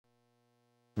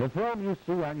The film you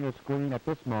see on your screen at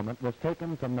this moment was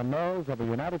taken from the nose of a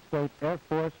United States Air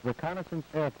Force reconnaissance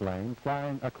airplane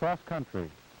flying across country,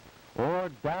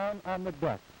 or down on the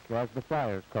desk, as the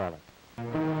flyers call it.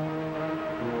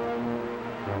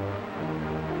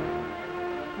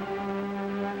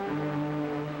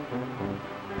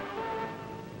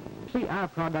 See, our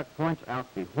product points out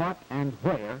the what and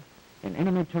where in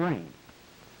enemy terrain.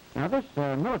 Now, this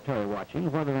military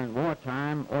watching, whether in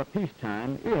wartime or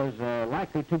peacetime, is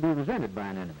likely to be resented by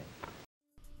an enemy.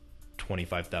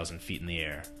 25,000 feet in the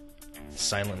air,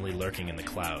 silently lurking in the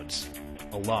clouds,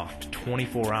 aloft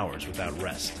 24 hours without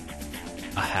rest,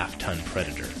 a half-ton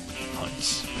predator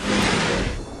hunts.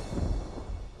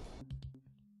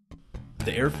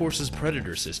 The Air Force's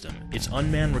Predator system, its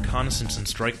unmanned reconnaissance and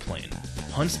strike plane,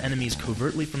 hunts enemies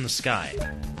covertly from the sky,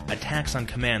 attacks on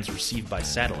commands received by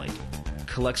satellite,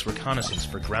 collects reconnaissance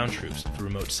for ground troops through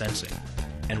remote sensing,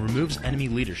 and removes enemy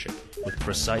leadership with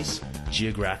precise,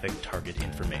 geographic target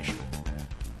information.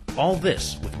 All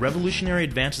this with revolutionary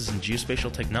advances in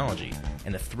geospatial technology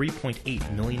and a $3.8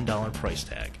 million price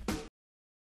tag.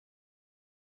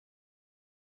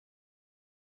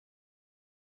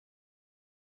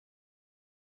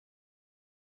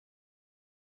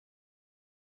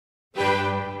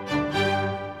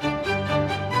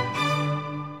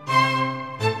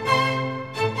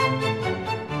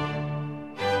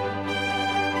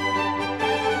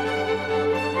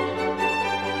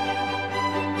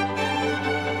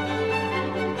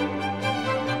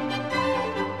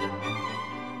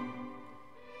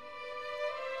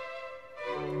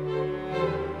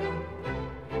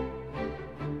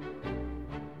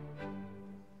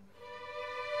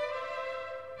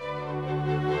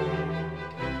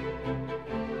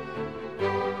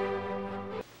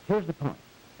 Here's the point.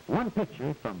 One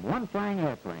picture from one flying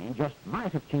airplane just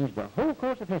might have changed the whole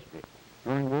course of history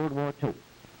during World War II.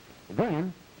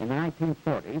 Then, in the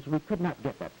 1940s, we could not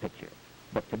get that picture.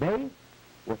 But today,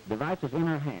 with devices in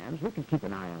our hands, we can keep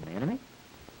an eye on the enemy.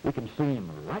 We can see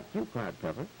him right through cloud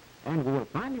cover, and we will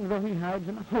find him though he hides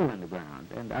in a hole in the ground,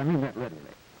 and I mean that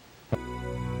literally.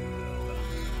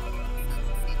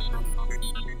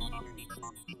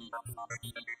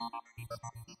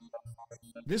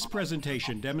 This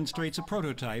presentation demonstrates a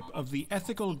prototype of the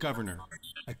ethical governor,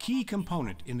 a key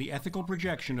component in the ethical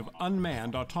projection of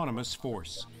unmanned autonomous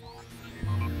force.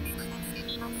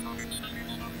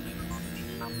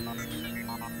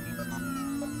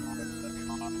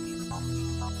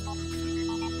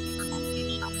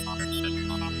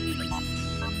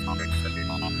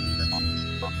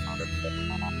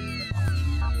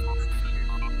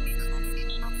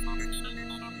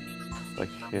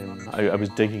 I was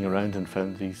digging around and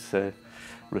found these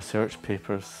research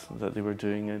papers that they were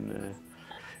doing in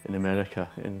America,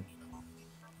 and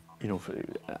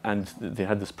they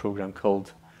had this program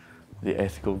called The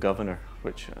Ethical Governor,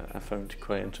 which I found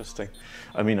quite interesting.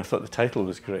 I mean, I thought the title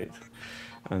was great,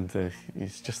 and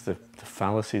it's just the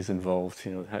fallacies involved.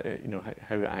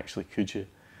 How actually could you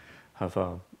have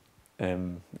a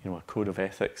code of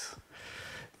ethics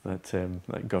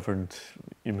that governed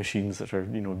machines that are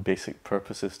basic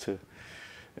purpose is to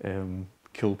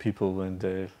kill people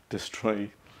and destroy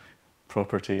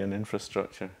property and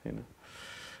infrastructure. I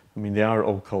mean, they are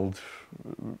all called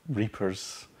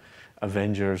reapers,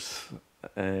 avengers,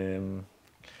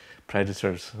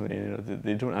 predators.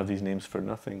 They don't have these names for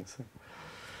nothing. So,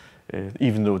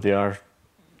 even though they're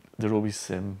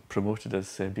always promoted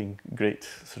as being great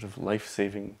sort of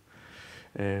life-saving,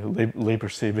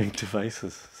 labor-saving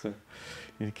devices. So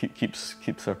it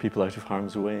keeps our people out of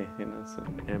harm's way. So,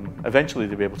 eventually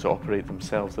they'll be able to operate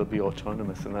themselves. They'll be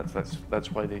autonomous, and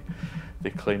that's why they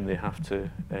claim they have to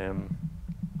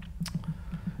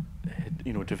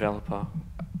develop a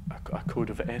code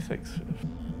of ethics.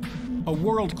 A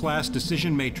world-class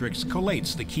decision matrix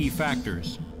collates the key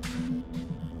factors.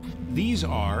 These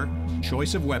are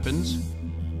choice of weapons,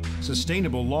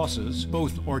 sustainable losses,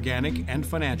 both organic and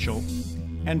financial,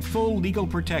 and full legal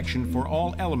protection for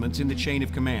all elements in the chain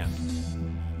of command.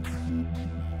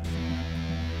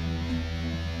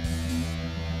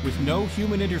 With no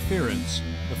human interference,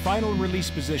 the final release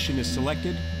position is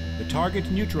selected, the target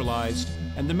neutralized,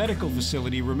 and the medical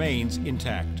facility remains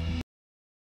intact.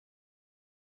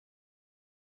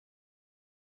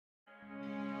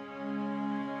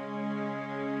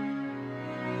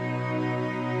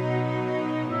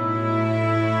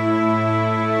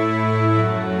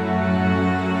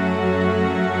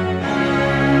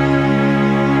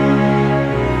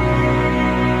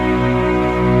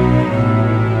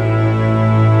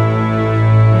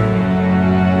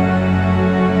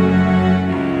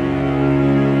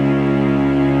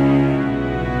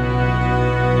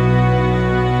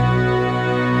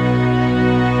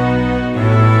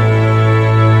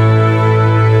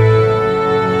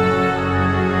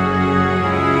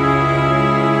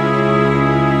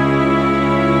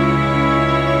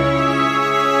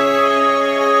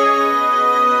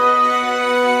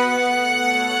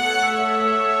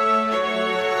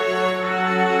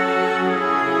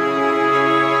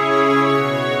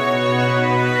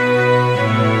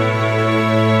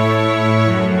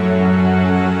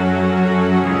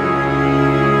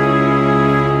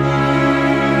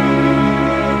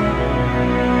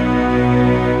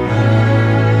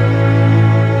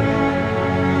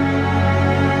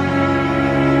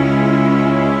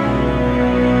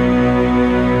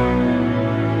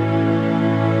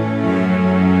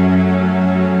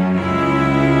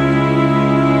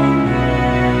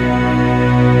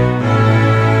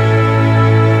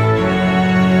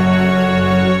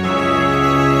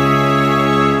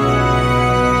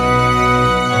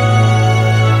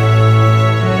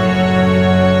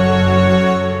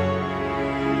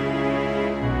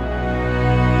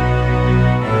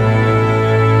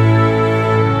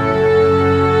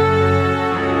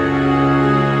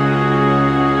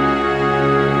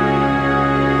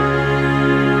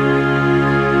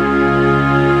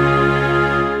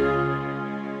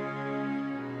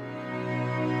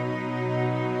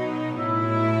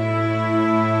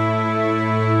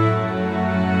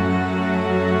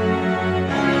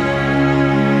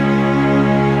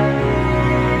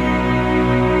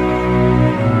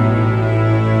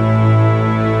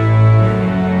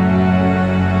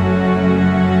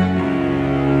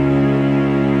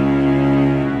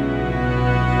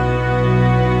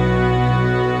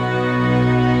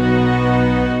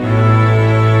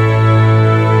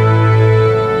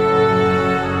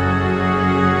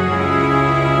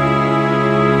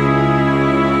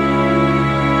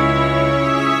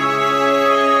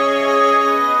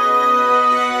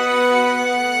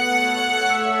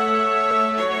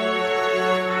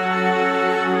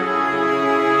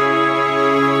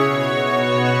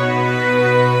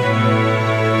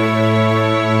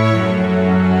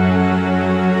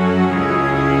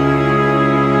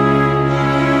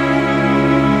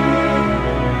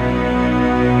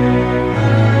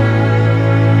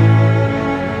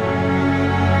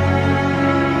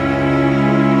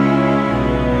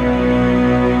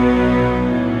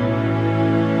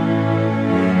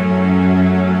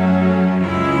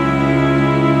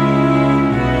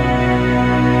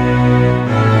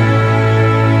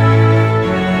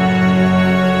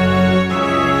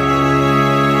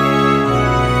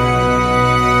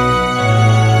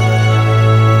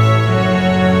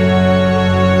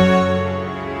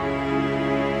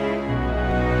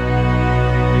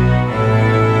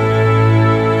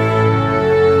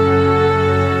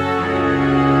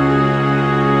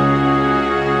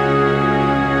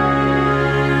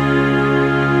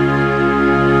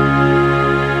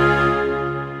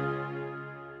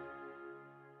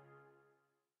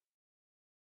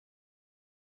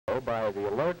 by the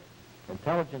alert,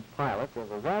 intelligent pilot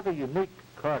of a rather unique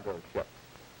cargo ship.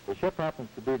 The ship happens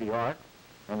to be the Ark,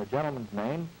 and the gentleman's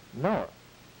name, Noah.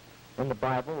 In the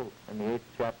Bible, in the 8th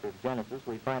chapter of Genesis,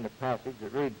 we find a passage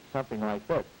that reads something like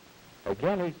this.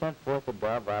 Again he sent forth a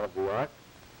dove out of the ark.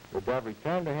 The dove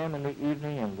returned to him in the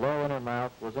evening, and lo, in her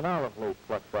mouth was an olive leaf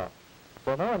plucked off.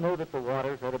 So Noah knew that the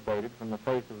waters had abated from the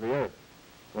face of the earth.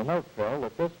 You'll note, Phil,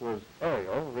 that this was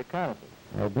aerial reconnaissance.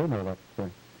 I do know that, sir.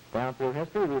 Down through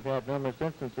history, we've had numerous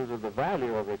instances of the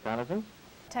value of reconnaissance.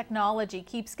 Technology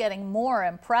keeps getting more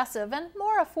impressive and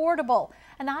more affordable.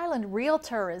 An island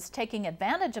realtor is taking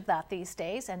advantage of that these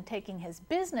days and taking his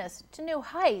business to new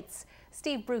heights.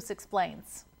 Steve Bruce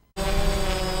explains.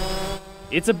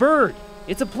 It's a bird.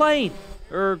 It's a plane.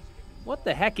 What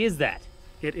the heck is that?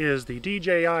 It is the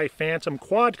DJI Phantom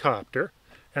quadcopter,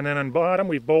 and then on bottom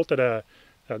we've bolted a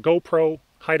GoPro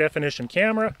high-definition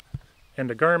camera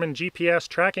and a Garmin GPS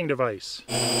tracking device.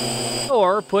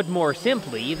 Or, put more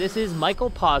simply, this is Michael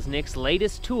Posnick's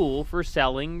latest tool for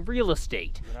selling real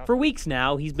estate. For weeks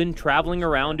now, he's been traveling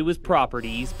around to his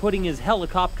properties, putting his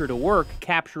helicopter to work,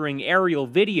 capturing aerial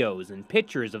videos and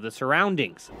pictures of the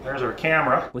surroundings. There's our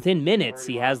camera. Within minutes,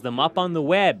 he has them up on the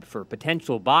web for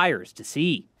potential buyers to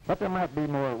see. But there might be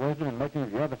more wisdom in making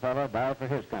the other fellow bow for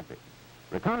his country.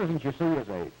 Reconnaissance, you see, is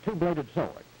a two-bladed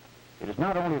sword. It is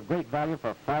not only of great value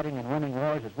for fighting and winning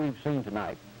wars as we've seen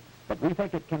tonight, but we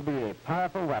think it can be a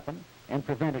powerful weapon in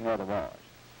preventing other wars.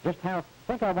 Think how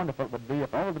wonderful it would be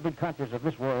if all the big countries of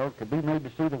this world could be made to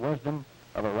see the wisdom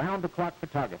of around-the-clock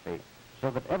photography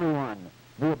so that everyone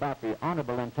knew about the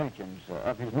honorable intentions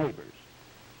of his neighbors.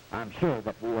 I'm sure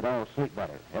that we would all sleep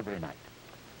better every night.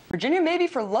 Virginia may be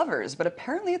for lovers, but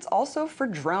apparently it's also for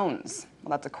drones.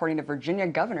 Well, that's according to Virginia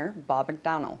Governor Bob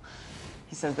McDonnell.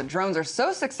 He says that drones are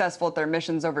so successful at their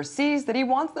missions overseas that he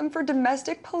wants them for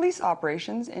domestic police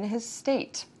operations in his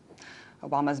state.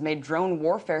 Obama's made drone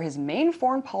warfare his main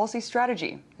foreign policy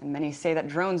strategy, and many say that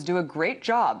drones do a great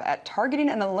job at targeting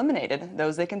and eliminating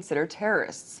those they consider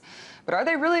terrorists. But are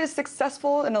they really as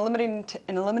successful in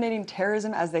eliminating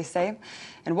terrorism as they say?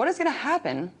 And what is going to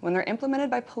happen when they're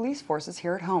implemented by police forces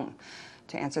here at home?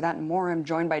 To answer that and more, I'm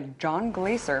joined by John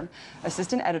Glaser,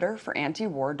 assistant editor for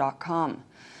antiwar.com.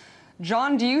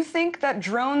 John, do you think that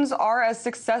drones are as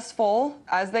successful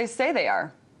as they say they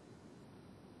are?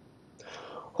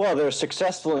 Well, they're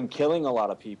successful in killing a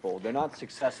lot of people. They're not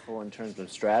successful in terms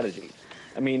of strategy.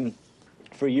 I mean,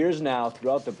 for years now,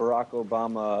 throughout the Barack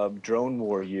Obama drone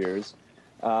war years,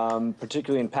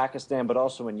 particularly in Pakistan, but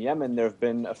also in Yemen, there have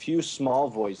been a few small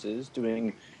voices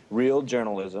doing real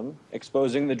journalism,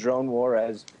 exposing the drone war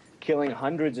as killing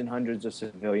hundreds and hundreds of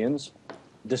civilians,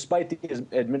 despite the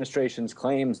administration's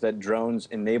claims that drones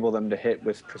enable them to hit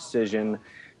with precision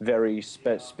very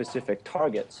specific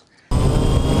targets.